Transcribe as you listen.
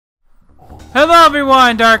Hello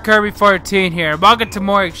everyone, Dark Kirby 14 here. Welcome to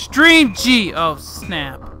more Extreme G. Oh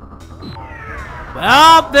snap.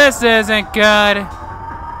 Well, this isn't good.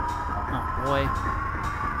 Oh boy.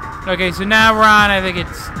 Okay, so now we're on, I think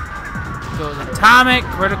it's goes atomic,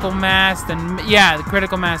 critical mass, then yeah, the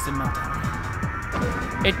critical mass and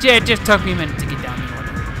meltdown. It just took me a minute to get down the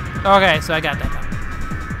order. Okay, so I got that done.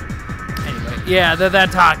 Anyway, yeah,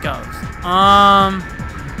 that's how it goes.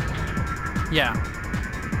 Yeah.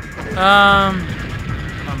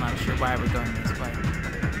 I'm not sure why we're going this way.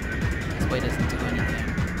 This way doesn't do anything.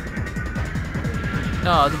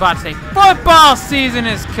 No, I was about to say, football season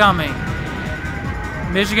is coming!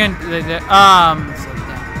 Michigan, so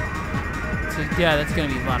yeah, that's gonna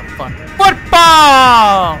be a lot of fun.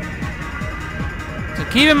 Football! So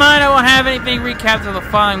keep in mind I won't have anything recapped till the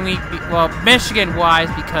following week, well, Michigan-wise,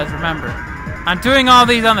 because remember, I'm doing all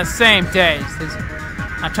these on the same days.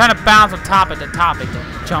 I'm trying to bounce from topic to topic to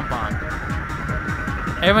jump on.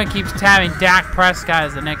 Everyone keeps tabbing Dak Prescott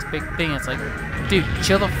as the next big thing. It's like, dude,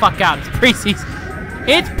 chill the fuck out. It's preseason.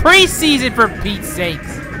 It's preseason for Pete's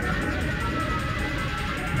sakes.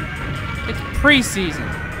 It's preseason.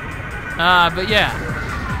 But yeah.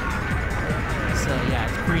 So yeah,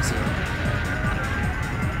 it's preseason.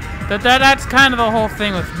 That's kind of the whole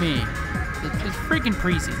thing with me. It's freaking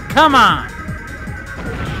preseason. Come on.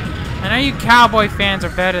 I know you Cowboy fans are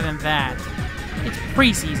better than that. It's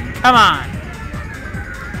preseason. Come on.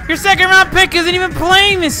 Your second round pick isn't even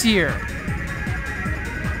playing this year.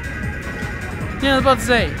 Yeah, I was about to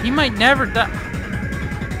say, he might never die.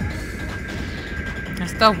 I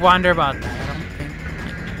still wonder about that. I don't think.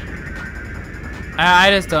 I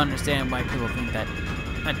just don't understand why people think that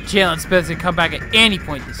Jalen Smith's gonna come back at any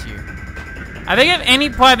point this year. I think at any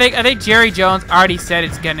point, I think Jerry Jones already said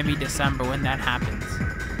it's gonna be December when that happens.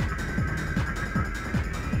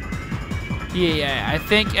 Yeah, I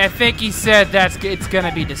think he said it's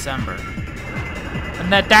gonna be December,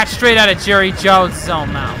 and that's straight out of Jerry Jones'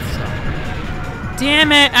 own mouth. So,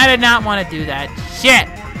 damn it, I did not want to do that. Shit!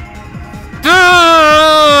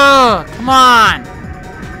 Come on!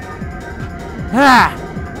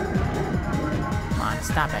 Come on,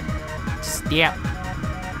 stop it! Just yep.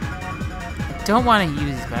 I don't want to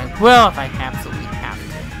use this, but I will if I absolutely have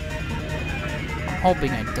to. I'm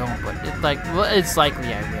hoping I don't, but it's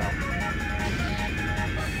likely I will.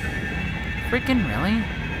 Freaking really?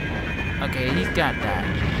 Okay, he's got that.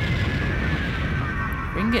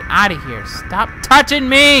 We can get out of here. Stop touching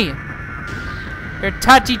me! Your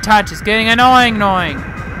touchy touch is getting annoying.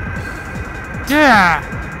 Yeah.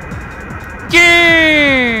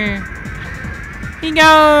 Yeah.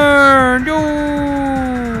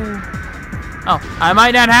 Oh, I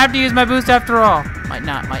might not have to use my boost after all. Might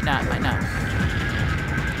not. No.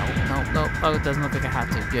 Oh, it doesn't look like I have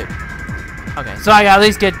to. Good. Okay, so I gotta at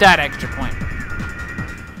least get that extra point.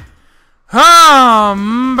 Oh,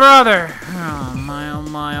 brother. Oh, my, oh,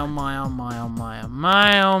 my, oh, my, oh, my, oh, my, oh,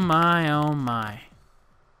 my, oh, my, oh, my.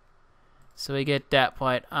 So we get that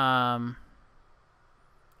point. Yeah.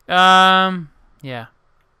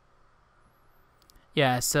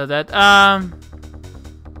 Yeah, so that,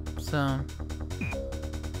 so.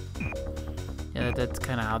 Yeah, that's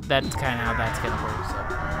kind of how that's gonna work, so.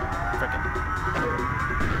 Frickin'.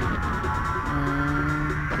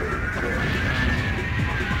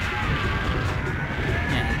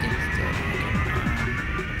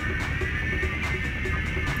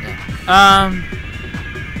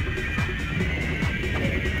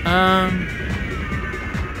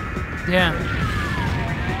 Yeah.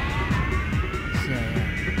 So,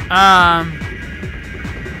 yeah.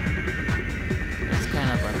 It's kind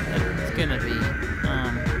of like, it's gonna be,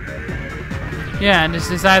 yeah, and it's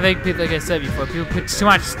just, I think people, like I said before, people put too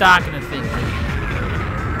much stock in the thing.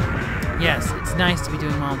 Yes, it's nice to be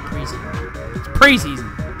doing well in preseason. It's preseason.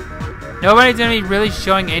 Nobody's gonna be really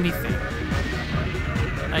showing anything.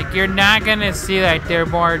 Like, you're not gonna see, like, their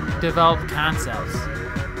more developed concepts.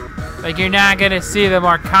 Like, you're not gonna see the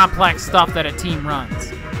more complex stuff that a team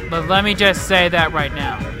runs. But let me just say that right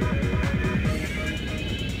now.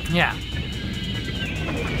 Yeah.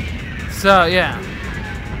 So, yeah.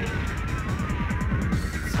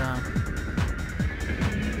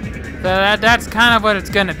 So that's kind of what it's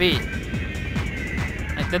gonna be.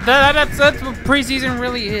 Like, that's what preseason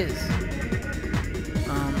really is.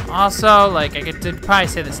 Also, like, I could probably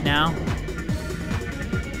say this now.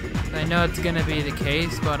 I know it's gonna be the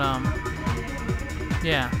case, but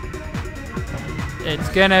yeah, it's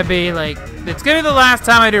gonna be the last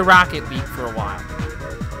time I do Rocket League for a while,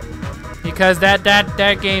 because that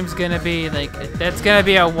game's gonna be that's gonna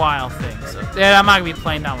be a while thing. So yeah, I'm not gonna be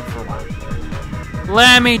playing that one for a while.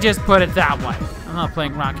 Let me just put it that way. I'm not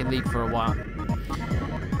playing Rocket League for a while.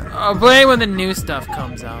 I'll play when the new stuff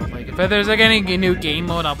comes out. Like, if there's like any new game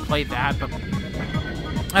mode, I'll play that. But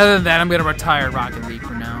other than that, I'm gonna retire Rocket League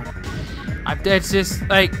for now. It's just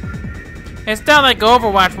like, it's not like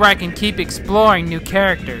Overwatch where I can keep exploring new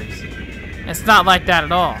characters. It's not like that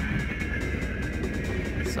at all.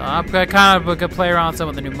 So I'm gonna kind of play around with some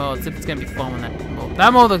of the new modes. If it's gonna be fun with that mode.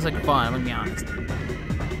 That mode looks like fun. I'm gonna be honest.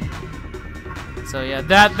 So yeah,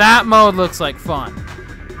 that mode looks like fun.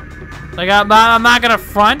 Like I'm not gonna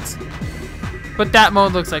front, but that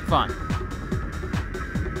mode looks like fun.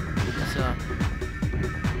 So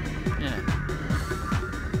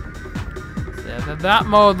yeah, that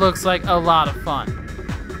mode looks like a lot of fun.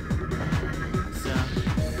 So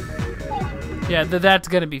yeah, that's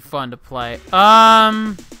gonna be fun to play.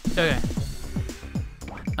 Okay.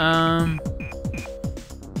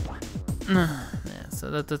 Yeah,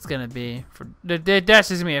 so that's gonna be for that's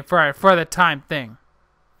just me for the time thing.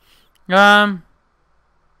 Yeah.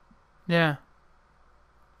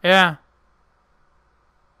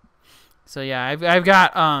 So yeah, I've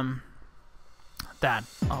got that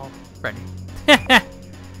all ready.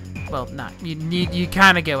 Well, not you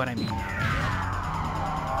kind of get what I mean.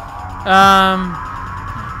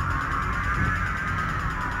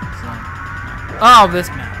 Oh, this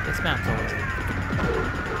map's always.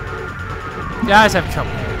 Yeah, I just have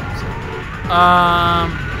trouble here.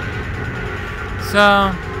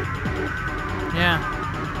 So. Yeah.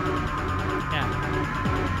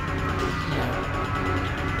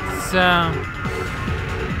 So, yeah.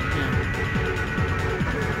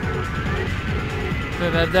 So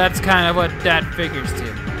that's kind of what that figures to.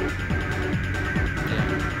 Yeah.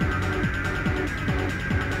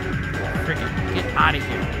 Freaking get out of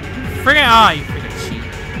here. Freaking you freaking cheat.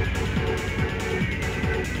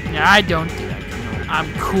 Yeah, I don't do that. I'm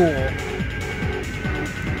cool.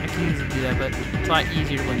 I can easily do that, but it's a lot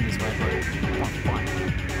easier to win this way. But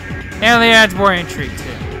and it adds more intrigue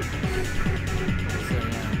too. So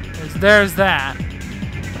yeah, there's that. Keep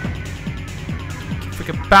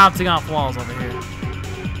freaking bouncing off walls over here.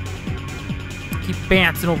 Keep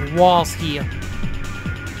bouncing over walls here.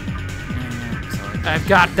 And so I've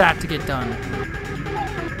got that to get done.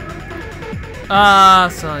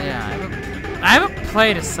 So yeah, I haven't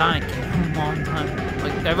played a Sonic game in a long time.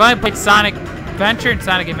 Like I've only played Sonic Adventure and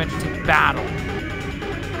Sonic Adventure 2 Battle.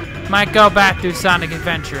 Might go back through Sonic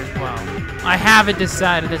Adventure as well. I haven't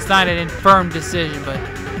decided. It's not an infirm decision, but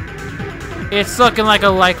it's looking like a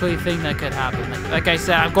likely thing that could happen. Like I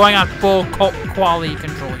said, I'm going on full quality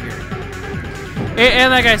control here.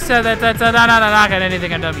 And like I said, that's not knocking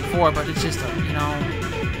anything I've done before, but it's just, you know,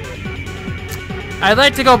 I'd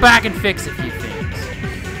like to go back and fix a few things.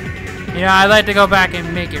 You know, I'd like to go back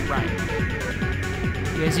and make it right.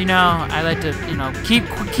 Because, you know, I like to, you know, keep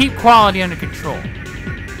quality under control.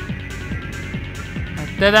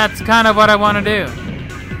 That's kind of what I want to do.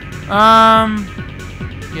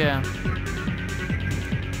 Yeah.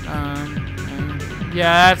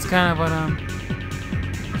 Yeah, that's kind of what,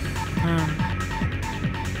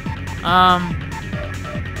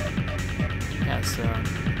 yeah, so,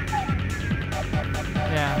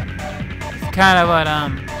 yeah, it's kind of what,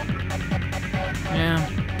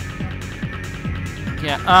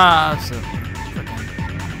 yeah, so,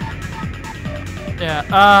 yeah,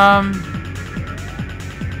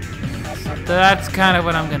 so that's kind of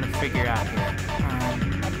what I'm gonna figure out here.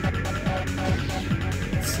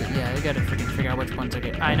 So yeah, I gotta freaking figure out which ones are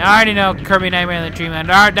good. I already know Kirby Nightmare and the Dreamland.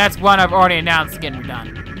 That's one I've already announced getting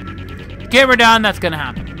redone. Get redone, that's gonna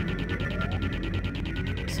happen.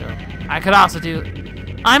 So I could also do,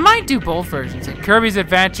 I might do both versions, like Kirby's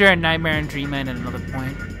Adventure and Nightmare and Dreamland at another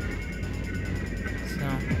point. So,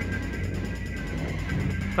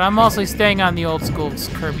 but I'm mostly staying on the old school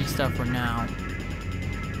Kirby stuff for now.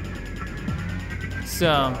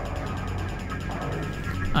 So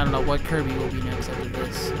I don't know what Kirby will be next after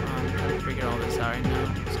this. I'm trying to figure all this out right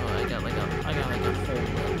now. So I got like a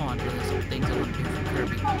whole laundry list of things I want to do for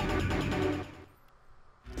Kirby.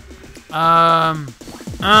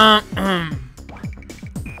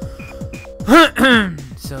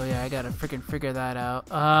 So yeah, I gotta freaking figure that out.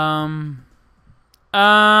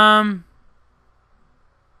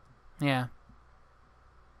 Yeah.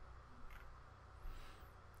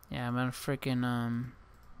 Yeah, I'm gonna freaking,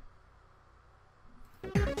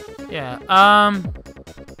 yeah,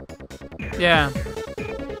 yeah.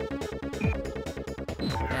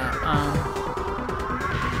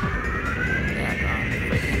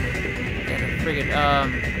 Freaking,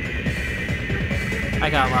 I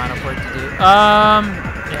got a lot of work to do.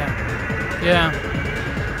 Yeah.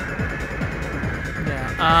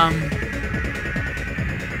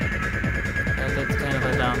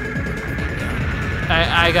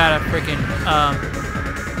 I gotta freaking, yeah,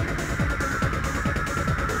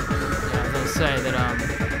 I was gonna say that,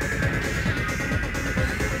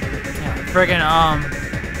 yeah, freaking,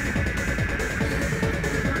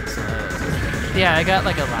 so, yeah, I got,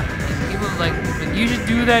 like, a lot of people, like, you should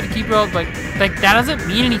do that to keep it up, like, that doesn't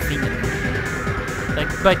mean anything to me.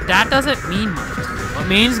 Like, that doesn't mean much to me. What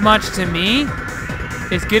means much to me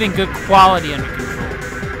is getting good quality under control.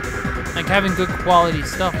 Like, having good quality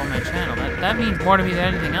stuff on my channel. That means more to me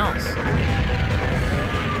than anything else.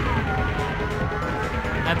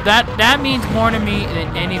 That means more to me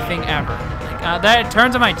than anything ever. Like, that in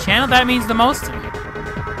terms of my channel, that means the most to me.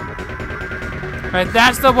 Right,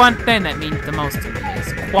 that's the one thing that means the most to me,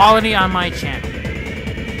 is quality on my channel.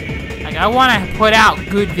 Like, I want to put out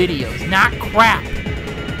good videos, not crap.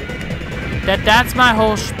 That's my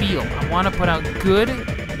whole spiel. I want to put out good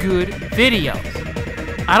videos.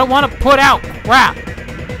 I don't want to put out crap. And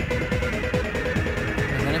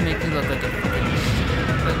then it makes me look like a freaking shit.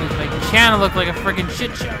 It makes my channel look like a freaking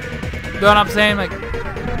shit show. You know what I'm saying? Like,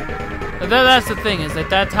 that's the thing, is that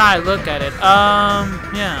that's how I look at it.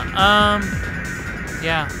 Yeah.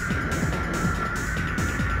 Yeah.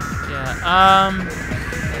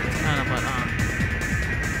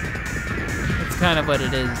 That's kind of what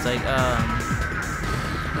it is. It's like, yeah.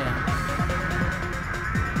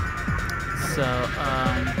 So,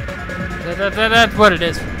 that's what it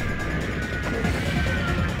is for me.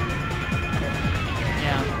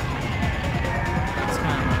 Yeah. That's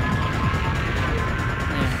kind of what,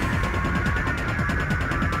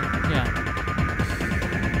 yeah.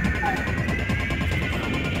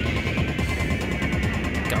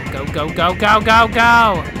 Go.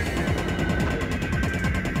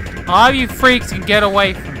 All of you freaks can get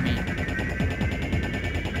away from me.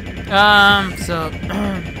 So,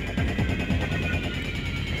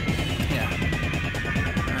 yeah.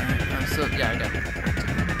 So, yeah, I got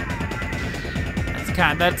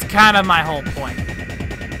it. That's kind of my whole point.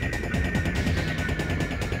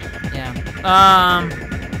 Yeah.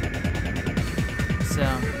 So,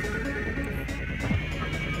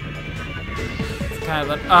 it's kind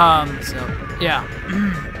of so, yeah.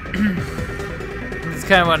 It's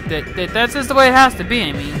kind of what that's just the way it has to be.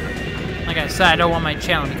 I mean, like I said, I don't want my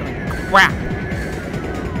channel becoming crap.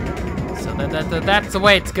 So that's the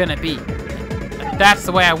way it's gonna be. That's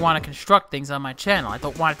the way I want to construct things on my channel. I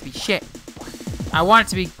don't want it to be shit. I want it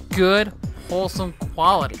to be good, wholesome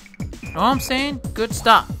quality. You know what I'm saying? Good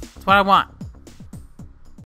stuff. That's what I want.